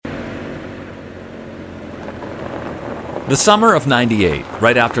The summer of '98,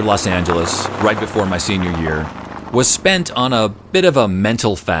 right after Los Angeles, right before my senior year, was spent on a bit of a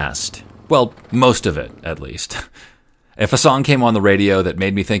mental fast. Well, most of it, at least. If a song came on the radio that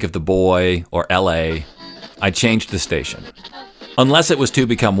made me think of The Boy or L.A., I changed the station. Unless it was Two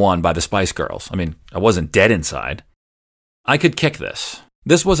Become One by the Spice Girls. I mean, I wasn't dead inside. I could kick this.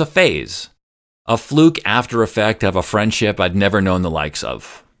 This was a phase. A fluke after effect of a friendship I'd never known the likes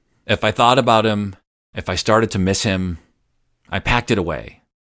of. If I thought about him, if I started to miss him, I packed it away.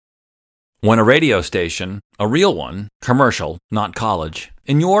 When a radio station, a real one, commercial, not college,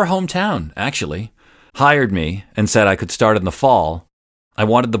 in your hometown, actually, hired me and said I could start in the fall, I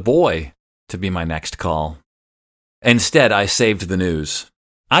wanted The Boy to be my next call. Instead, I saved the news.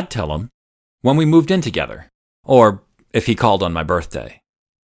 I'd tell him when we moved in together, or if he called on my birthday.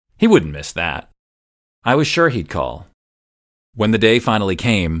 He wouldn't miss that. I was sure he'd call. When the day finally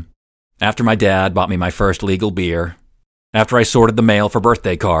came, after my dad bought me my first legal beer, after I sorted the mail for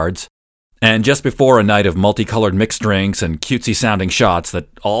birthday cards, and just before a night of multicolored mixed drinks and cutesy-sounding shots that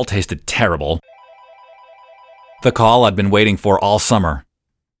all tasted terrible, the call I'd been waiting for all summer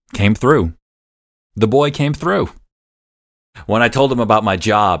came through. The Boy came through. When I told him about my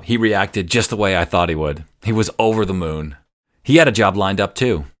job, he reacted just the way I thought he would. He was over the moon. He had a job lined up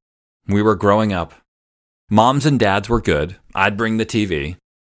too. We were growing up. Moms and dads were good. I'd bring the TV.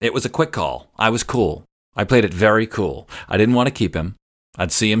 It was a quick call. I was cool. I played it very cool. I didn't want to keep him.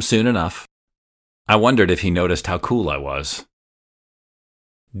 I'd see him soon enough. I wondered if he noticed how cool I was.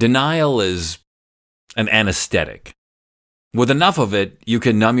 Denial is an anesthetic. With enough of it, you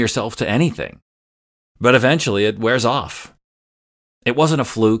can numb yourself to anything. But eventually it wears off. It wasn't a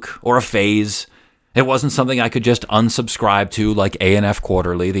fluke or a phase. It wasn't something I could just unsubscribe to like A&F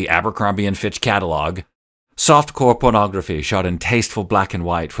Quarterly, the Abercrombie & Fitch catalog. Softcore pornography shot in tasteful black and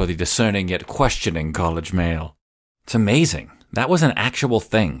white for the discerning yet questioning college male. It's amazing. That was an actual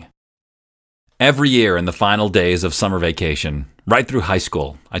thing. Every year in the final days of summer vacation, right through high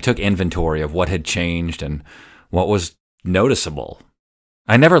school, I took inventory of what had changed and what was noticeable.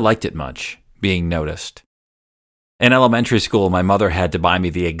 I never liked it much, being noticed. In elementary school, my mother had to buy me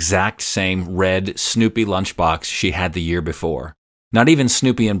the exact same red Snoopy lunchbox she had the year before. Not even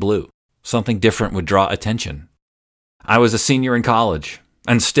Snoopy and blue. Something different would draw attention. I was a senior in college,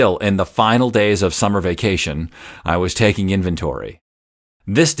 and still, in the final days of summer vacation, I was taking inventory.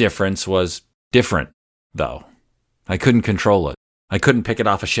 This difference was different, though. I couldn't control it. I couldn't pick it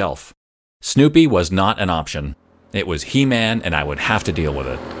off a shelf. Snoopy was not an option. It was He-Man, and I would have to deal with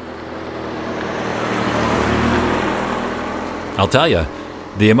it. I'll tell you,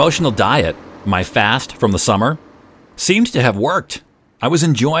 the emotional diet, my fast from the summer, seemed to have worked. I was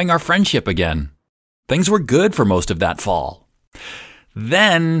enjoying our friendship again. Things were good for most of that fall.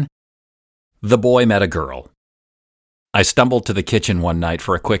 Then, The Boy met a girl. I stumbled to the kitchen one night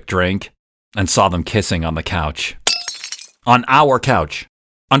for a quick drink and saw them kissing on the couch. On our couch,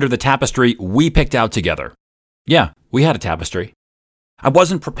 under the tapestry we picked out together. Yeah, we had a tapestry. I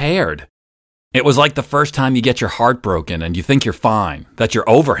wasn't prepared. It was like the first time you get your heart broken and you think you're fine, that you're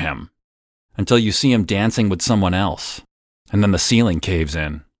over him, until you see him dancing with someone else. And then the ceiling caves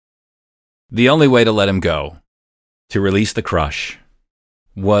in. The only way to let him go, to release the crush,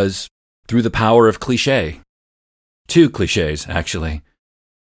 was through the power of cliché. 2 clichés, actually.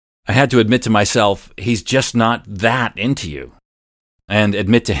 I had to admit to myself, he's just not that into you. And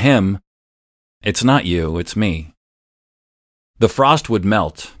admit to him, it's not you, it's me. The frost would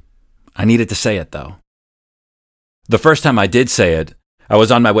melt. I needed to say it, though. The first time I did say it, I was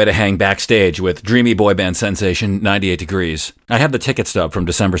on my way to hang backstage with dreamy boy band sensation 98 Degrees. I have the ticket stub from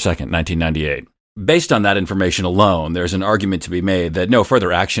December 2nd, 1998. Based on that information alone, there's an argument to be made that no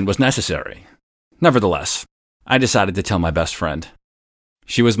further action was necessary. Nevertheless, I decided to tell my best friend.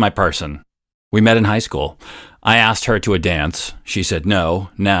 She was my person. We met in high school. I asked her to a dance. She said no.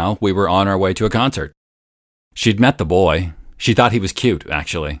 Now we were on our way to a concert. She'd met The Boy. She thought he was cute,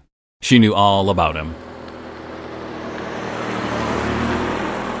 actually. She knew all about him.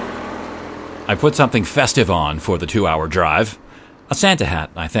 I put something festive on for the 2-hour drive. A Santa hat,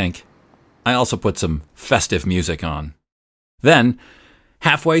 I think. I also put some festive music on. Then,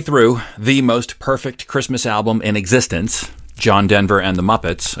 halfway through the most perfect Christmas album in existence, John Denver and the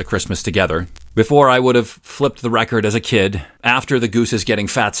Muppets, A Christmas Together, before I would have flipped the record as a kid, after the Goose is Getting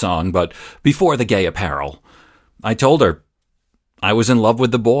Fat song, but before the gay apparel, I told her I was in love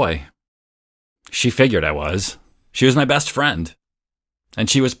with The Boy. She figured I was. She was my best friend. And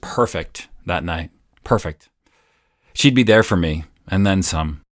she was perfect that night. Perfect. She'd be there for me, and then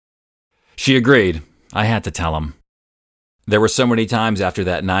some. She agreed. I had to tell him. There were so many times after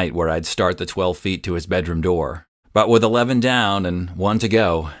that night where I'd start the 12 feet to his bedroom door, But with 11 down and 1 to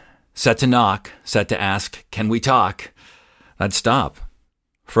go, set to knock, set to ask, "Can we talk?" I'd stop,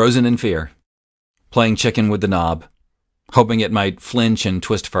 frozen in fear, playing chicken with the knob, hoping it might flinch and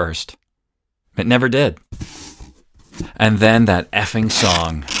twist first. It never did. And then that effing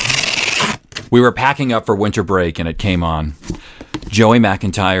song. We were packing up for winter break and it came on. Joey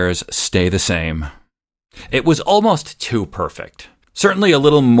McIntyre's "Stay the Same." It was almost too perfect. Certainly a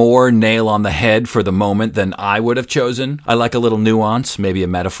little more nail on the head for the moment than I would have chosen. I like a little nuance, maybe a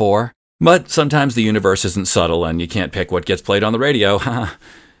metaphor. But sometimes the universe isn't subtle and you can't pick what gets played on the radio.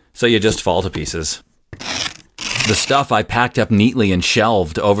 So you just fall to pieces. The stuff I packed up neatly and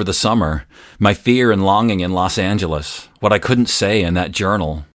shelved over the summer. My fear and longing in Los Angeles. What I couldn't say in that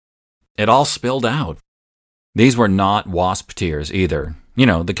journal. It all spilled out. These were not wasp tears either. You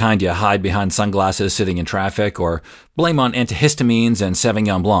know, the kind you hide behind sunglasses sitting in traffic or blame on antihistamines and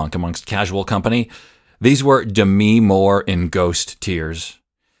Sauvignon Blanc amongst casual company. These were Demi Moore in ghost tears.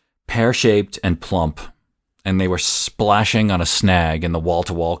 Pear-shaped and plump, and they were splashing on a snag in the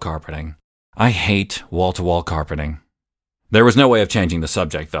wall-to-wall carpeting. I hate wall-to-wall carpeting. There was no way of changing the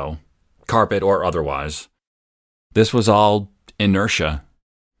subject, though, carpet or otherwise. This was all inertia.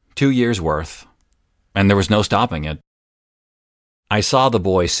 2 years' worth, and there was no stopping it. I saw the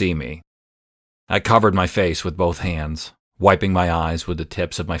boy see me. I covered my face with both hands, wiping my eyes with the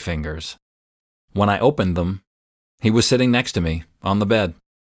tips of my fingers. When I opened them, he was sitting next to me on the bed.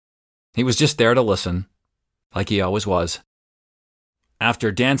 He was just there to listen, like he always was.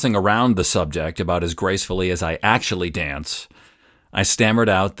 After dancing around the subject about as gracefully as I actually dance, I stammered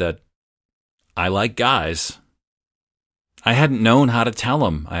out that I like guys. I hadn't known how to tell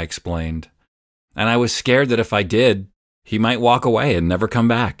him, I explained, and I was scared that if I did, he might walk away and never come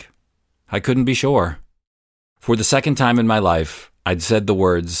back. I couldn't be sure. For the second time in my life, I'd said the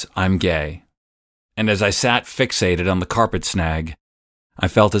words, "I'm gay." And as I sat fixated on the carpet snag, I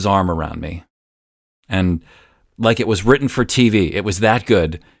felt his arm around me. And like it was written for TV, it was that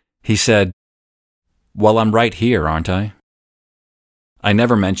good, he said, "Well, I'm right here, aren't I?" I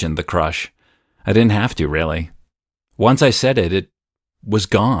never mentioned the crush. I didn't have to, really. Once I said it, it was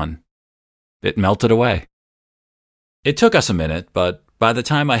gone. It melted away. It took us a minute, but by the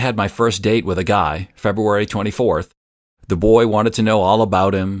time I had my first date with a guy, February 24th, the boy wanted to know all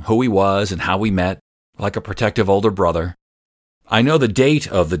about him, who he was, and how we met, like a protective older brother. I know the date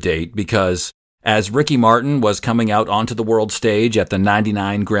of the date because, as Ricky Martin was coming out onto the world stage at the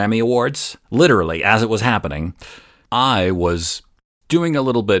 '99 Grammy Awards, literally as it was happening, I was doing a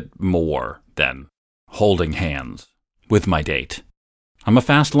little bit more than holding hands with my date. I'm a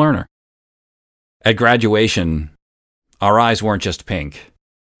fast learner. At graduation, our eyes weren't just pink.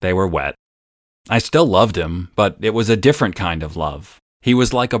 They were wet. I still loved him, but it was a different kind of love. He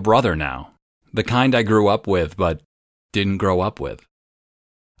was like a brother now. The kind I grew up with, but didn't grow up with.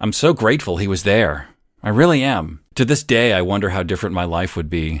 I'm so grateful he was there. I really am. To this day, I wonder how different my life would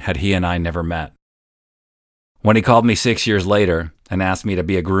be had he and I never met. When he called me 6 years later and asked me to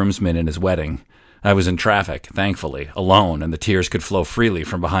be a groomsman in his wedding, I was in traffic, thankfully, alone, and the tears could flow freely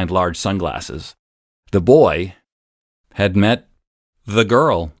from behind large sunglasses. The boy had met the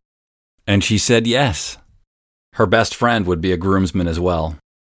girl, and she said yes. Her best friend would be a groomsman as well.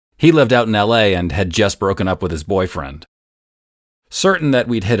 He lived out in LA and had just broken up with his boyfriend. Certain that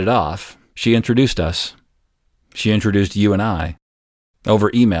we'd hit it off, she introduced us. She introduced you and I,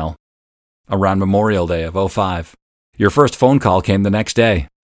 over email, around Memorial Day of '05. Your first phone call came the next day,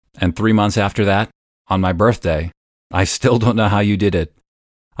 and 3 months after that, on my birthday, I still don't know how you did it.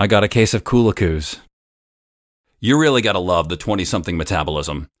 I got a case of Coolicoos. You really gotta love the 20-something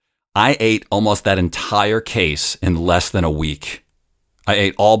metabolism. I ate almost that entire case in less than a week. I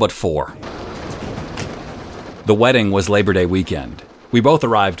ate all but 4. The wedding was Labor Day weekend. We both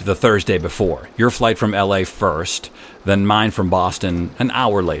arrived the Thursday before. Your flight from LA first, then mine from Boston an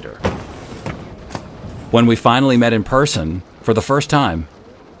hour later. When we finally met in person, for the first time,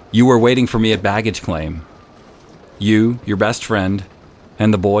 you were waiting for me at baggage claim. You, your best friend,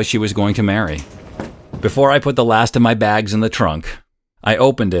 and the boy she was going to marry. Before I put the last of my bags in the trunk, I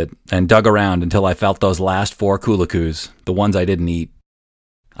opened it and dug around until I felt those last 4 Coolicoos, the ones I didn't eat.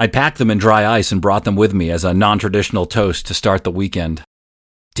 I packed them in dry ice and brought them with me as a non-traditional toast to start the weekend.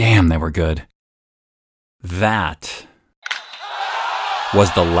 Damn, they were good. That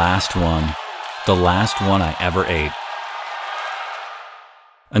was the last one I ever ate.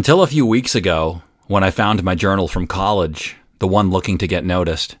 Until a few weeks ago, when I found my journal from college, the one looking to get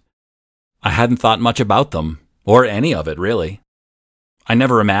noticed, I hadn't thought much about them, or any of it, really. I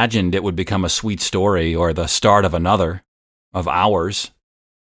never imagined it would become a sweet story or the start of another, of ours.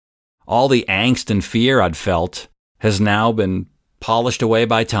 All the angst and fear I'd felt has now been polished away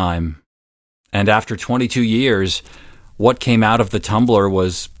by time. And after 22 years, what came out of the Tumblr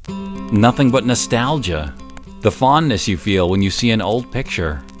was nothing but nostalgia. The fondness you feel when you see an old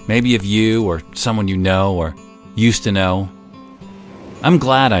picture, maybe of you or someone you know or used to know. I'm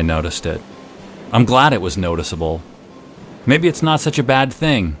glad I noticed it. I'm glad it was noticeable. Maybe it's not such a bad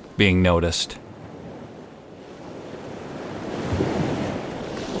thing, being noticed.